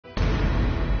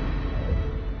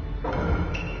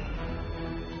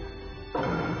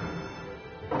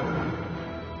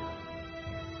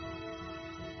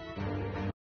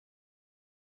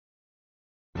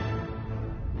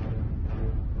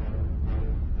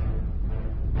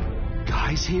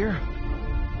guys here?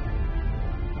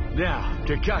 Now,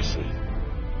 Kakashi.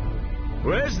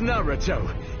 Where's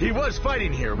Naruto? He was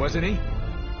fighting here, wasn't he?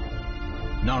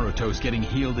 Naruto's getting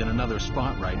healed in another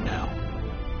spot right now.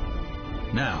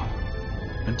 Now,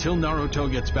 until Naruto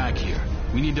gets back here,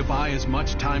 we need to buy as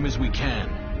much time as we can.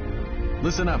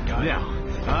 Listen up, guys. Now,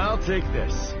 I'll take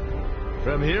this.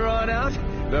 From here on out,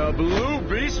 the Blue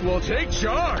Beast will take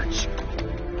charge!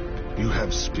 You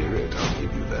have spirit, I'll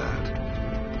give you that.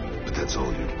 But that's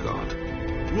all you've got.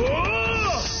 Whoa!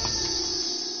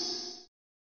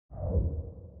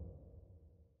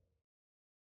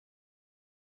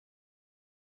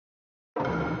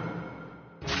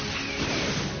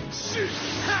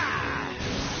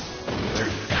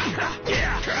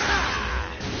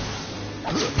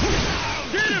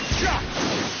 Get him shot!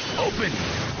 Open!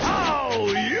 Oh,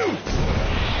 you!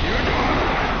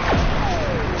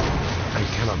 I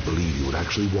cannot believe you would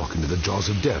actually walk into the jaws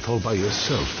of death all by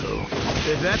yourself, though.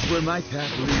 If that's where my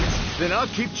path leads, then I'll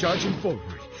keep charging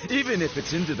forward, even if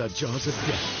it's into the jaws of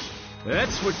death.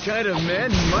 That's what kind of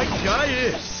man my guy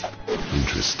is.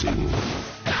 Interesting.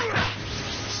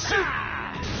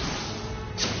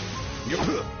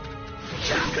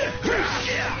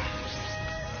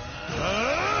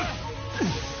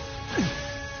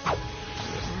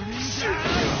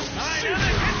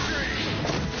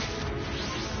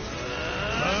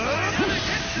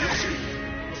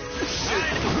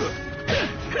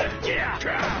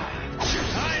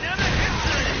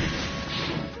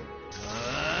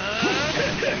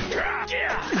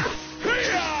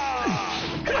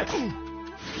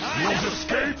 You'll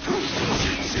escape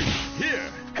here.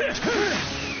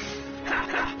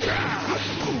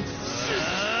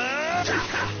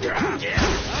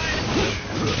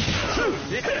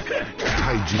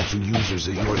 Taijutsu users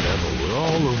at your level were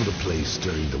all over the place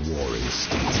during the Warring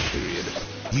States period.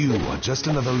 You are just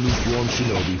another lukewarm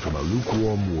shinobi from a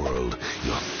lukewarm world.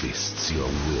 Your fists, your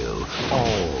will,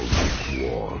 all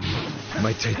lukewarm.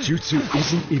 My taijutsu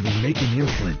isn't even making him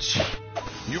flinch.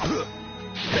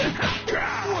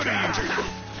 What are you doing?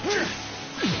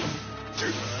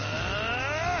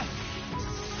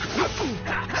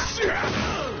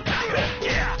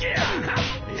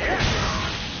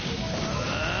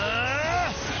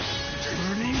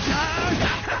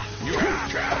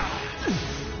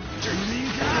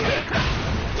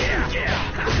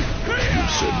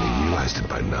 You've certainly realized it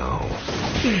by now.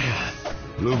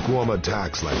 Lukewarm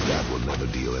attacks like that will never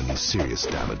deal any serious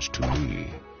damage to me.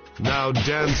 Now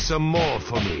dance some more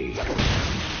for me.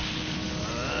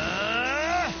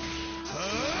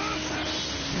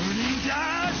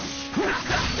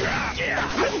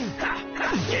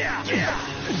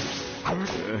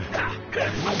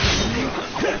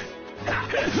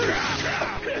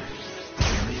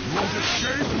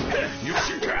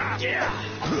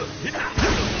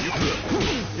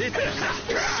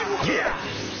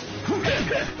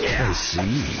 I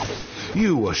see.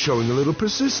 You are showing a little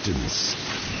persistence.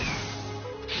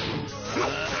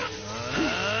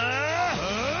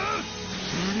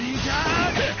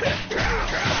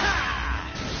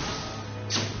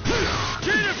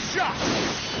 Get him shot!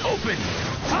 Open!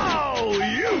 Oh,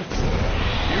 you!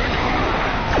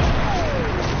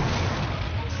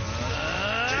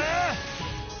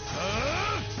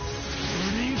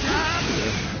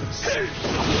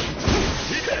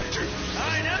 Dynamic entry!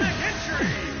 Dynamic entry!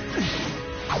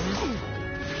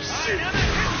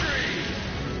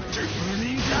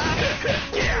 Burning down!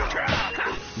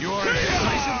 You're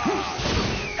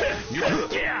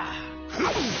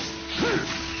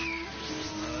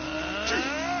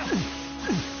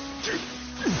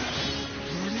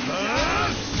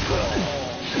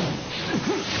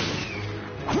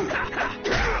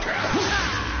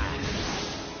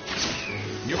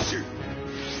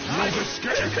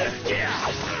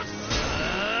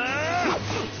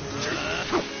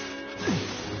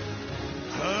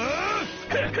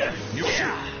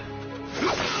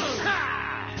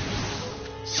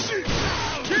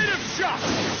Get him shot!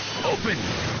 Open!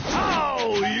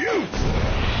 Oh, you!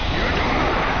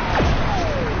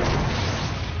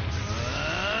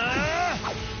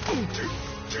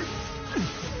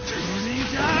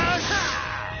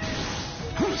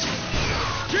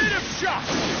 Get him shot!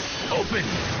 Open!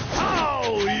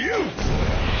 Oh, you!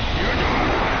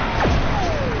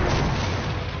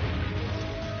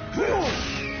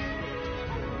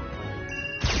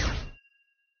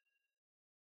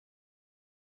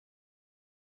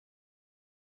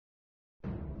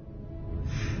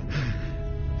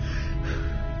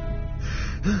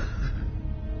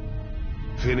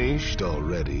 Finished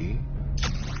already?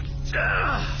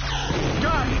 Guy!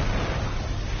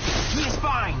 He is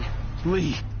fine!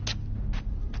 Lee.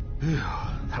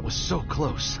 That was so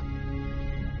close.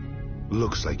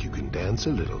 Looks like you can dance a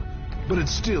little, but it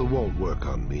still won't work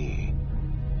on me.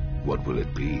 What will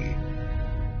it be?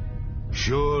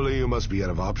 Surely you must be out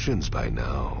of options by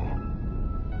now.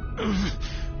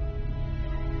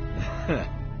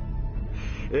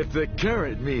 If the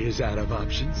current me is out of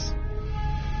options,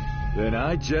 then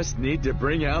I just need to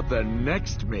bring out the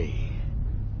next me.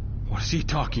 What is he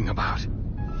talking about?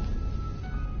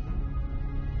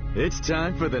 It's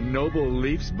time for the noble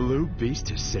Leaf's blue beast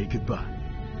to say goodbye.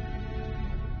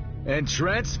 And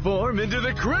transform into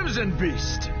the Crimson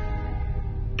Beast!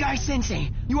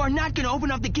 Guy-sensei, you are not gonna open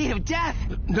up the gate of death!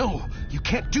 No, you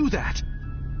can't do that.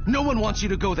 No one wants you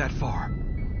to go that far.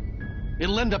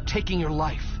 It'll end up taking your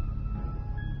life.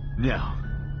 No.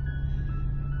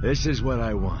 This is what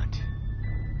I want.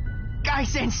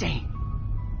 Guy-sensei!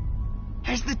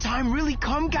 Has the time really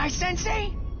come,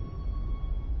 Guy-sensei?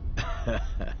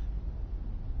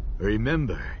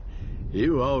 Remember,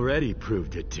 you already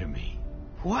proved it to me.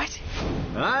 What?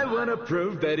 I want to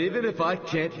prove that even if I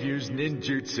can't use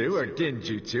ninjutsu or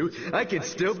genjutsu, I can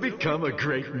still become a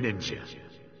great ninja.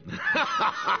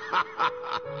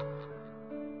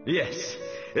 Yes,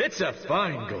 it's a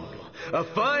fine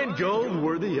goal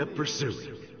worthy of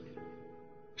pursuing.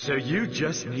 So you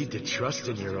just need to trust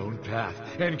in your own path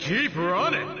and keep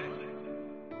running.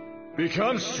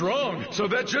 Become strong so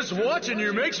that just watching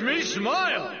you makes me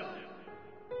smile.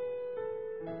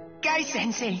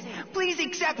 Guy-sensei, please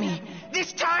accept me.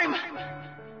 This time,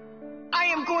 I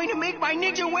am going to make my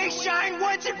ninja way shine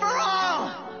once and for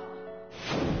all!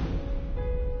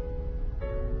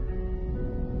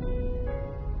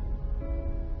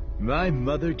 My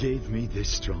mother gave me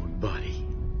this strong body.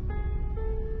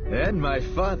 And my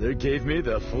father gave me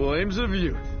the flames of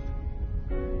youth.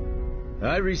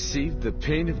 I received the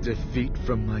pain of defeat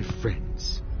from my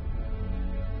friends.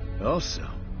 Also,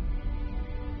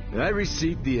 I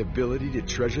received the ability to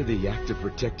treasure the act of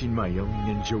protecting my own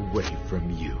ninja way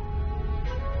from you.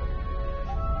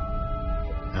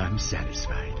 I'm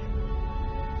satisfied.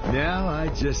 Now I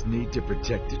just need to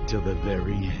protect it till the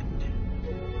very end.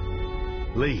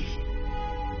 Lee,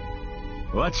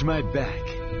 watch my back.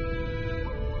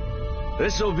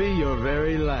 This'll be your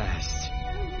very last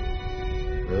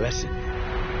lesson.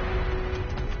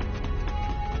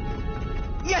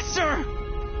 Yes, sir!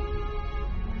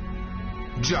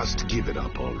 Just give it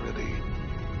up already.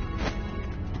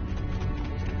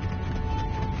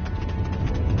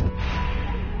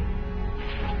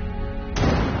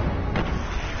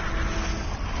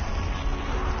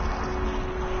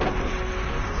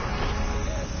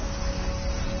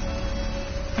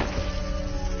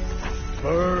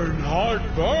 Burn, heart,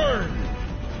 burn!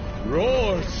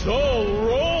 Roar, soul,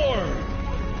 roar!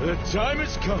 The time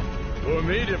has come for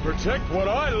me to protect what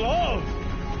I love,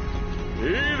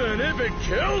 even if it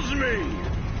kills me!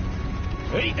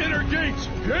 8 inner gates,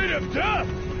 gate of death,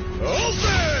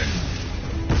 open!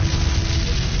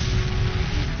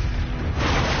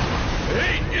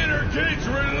 8 inner gates,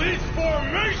 release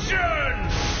formation!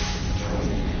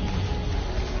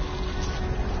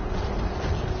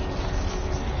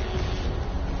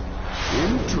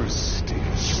 Interesting.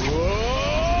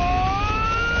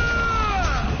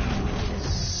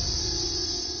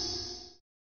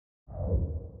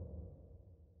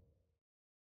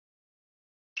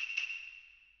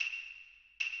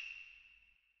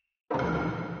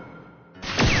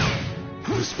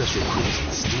 The special crimson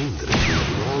steam that appeared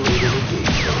all over the gate.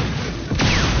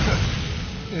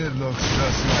 It looks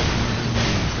just like one of the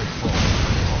leaves that fall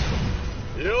from the autumn.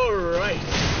 You're right,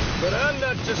 but I'm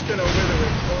not just gonna wither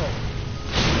and fall.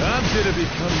 I'm gonna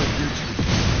become the future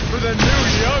for the new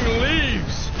young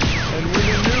leaves. And when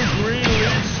the new green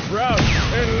leaves sprout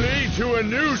and lead to a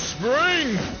new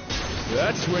spring,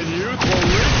 that's when youth will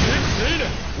reach its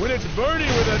zenith, when it's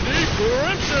burning with a deep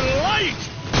crimson light.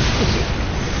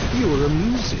 You are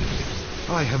amusing.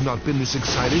 I have not been this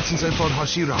excited since I fought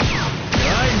Hashirama.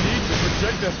 I need to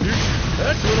protect the future.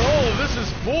 That's what all of this is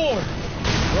for.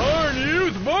 Burn,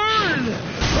 youth, burn!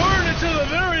 Burn until the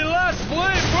very last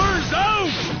flame burns out!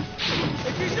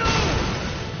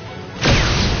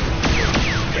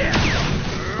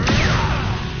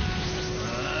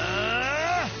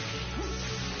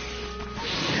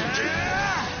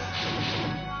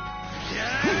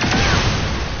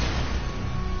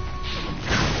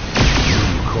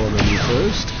 Corner me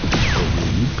first, or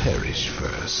will you perish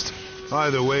first?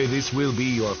 Either way, this will be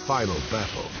your final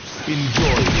battle.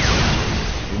 Enjoy this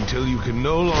battle until you can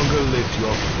no longer lift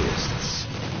your fists.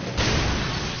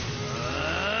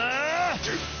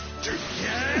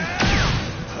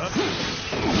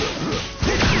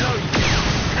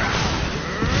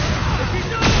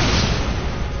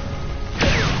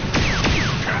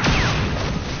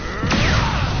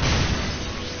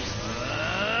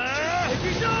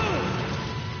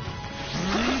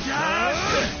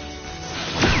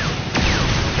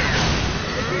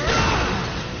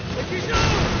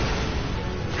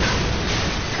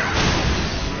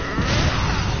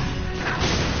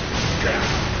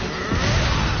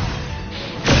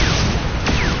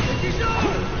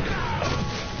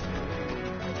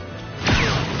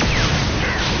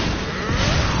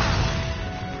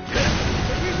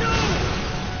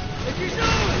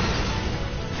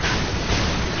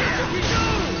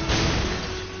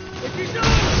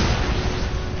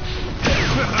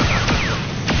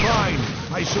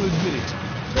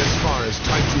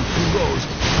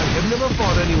 never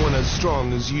fought anyone as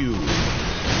strong as you.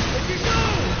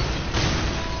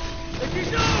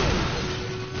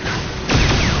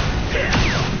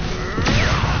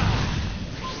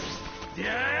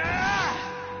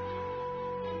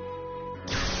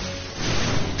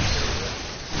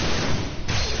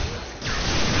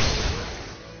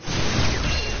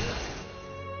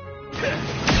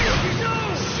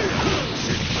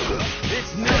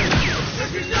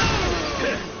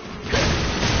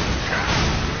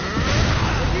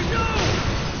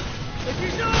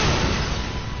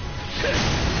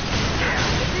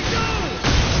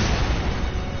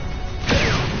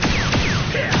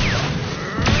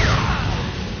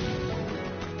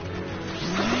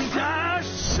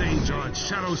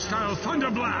 Shadow-style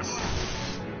Thunder Blast!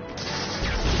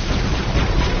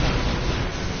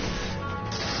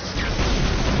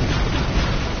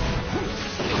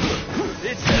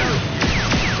 It's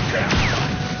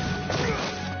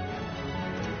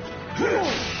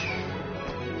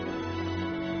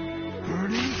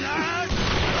Burning Dash!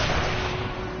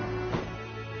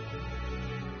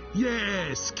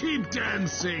 Yes, keep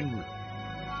dancing!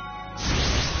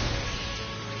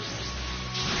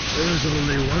 There's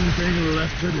only one thing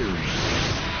left to do.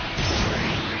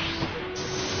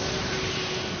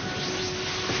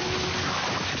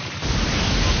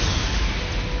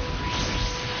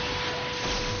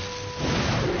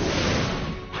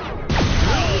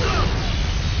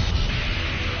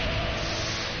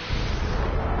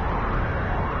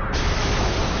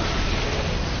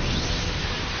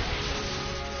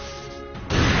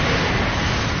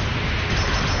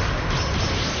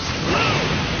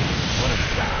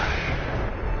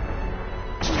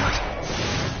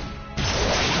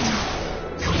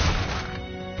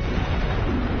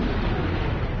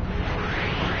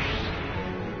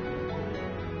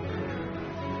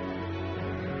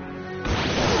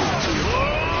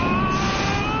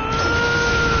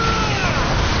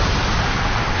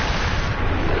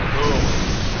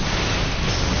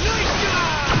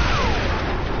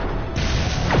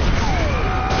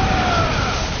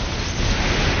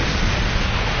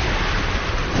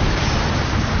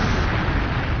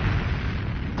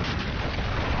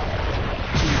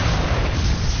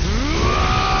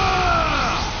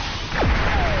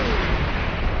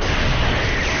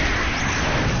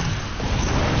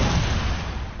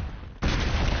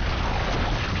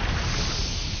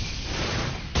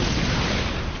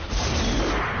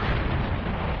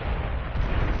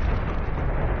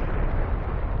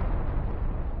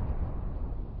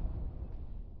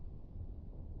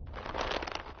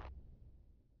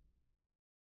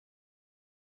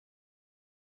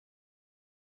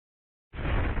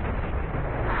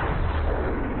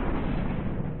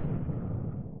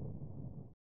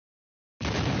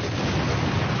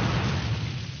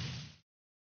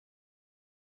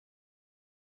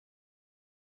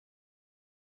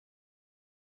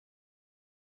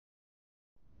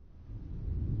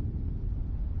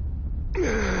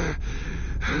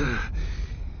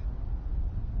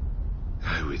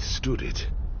 I withstood it.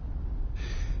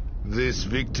 This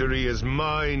victory is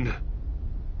mine.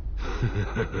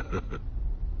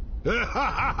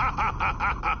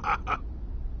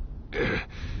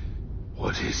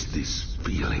 What is this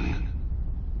feeling?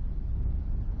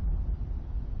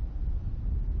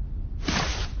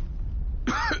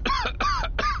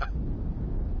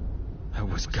 That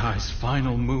was Guy's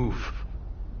final move.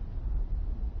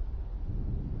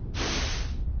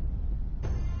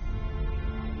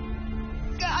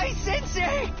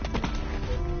 Guy-sensei!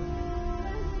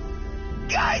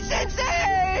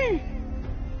 Guy-sensei!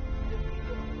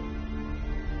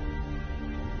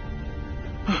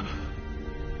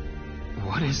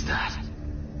 What is that?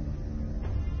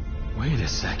 Wait a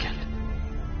second.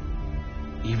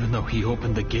 Even though he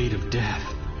opened the gate of death,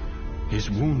 his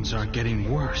wounds aren't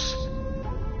getting worse.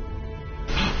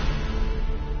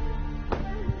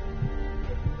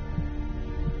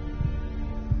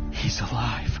 He's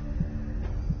alive.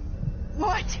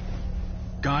 What?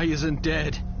 Guy isn't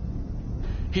dead.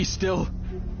 He's still...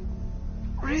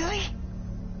 Really?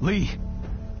 Lee,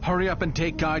 hurry up and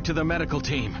take Guy to the medical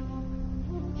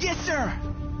team. Yes, sir!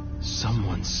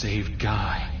 Someone saved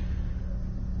Guy.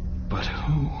 But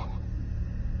who?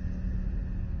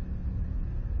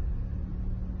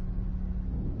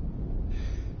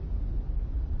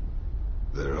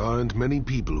 There aren't many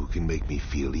people who can make me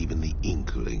feel even the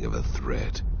inkling of a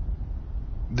threat.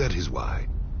 That is why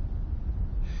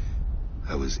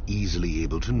I was easily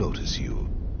able to notice you.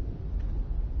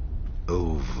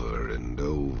 Over and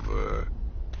over.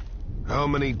 How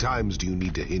many times do you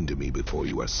need to hinder me before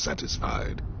you are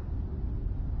satisfied?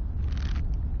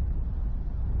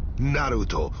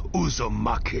 Naruto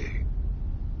Uzumaki.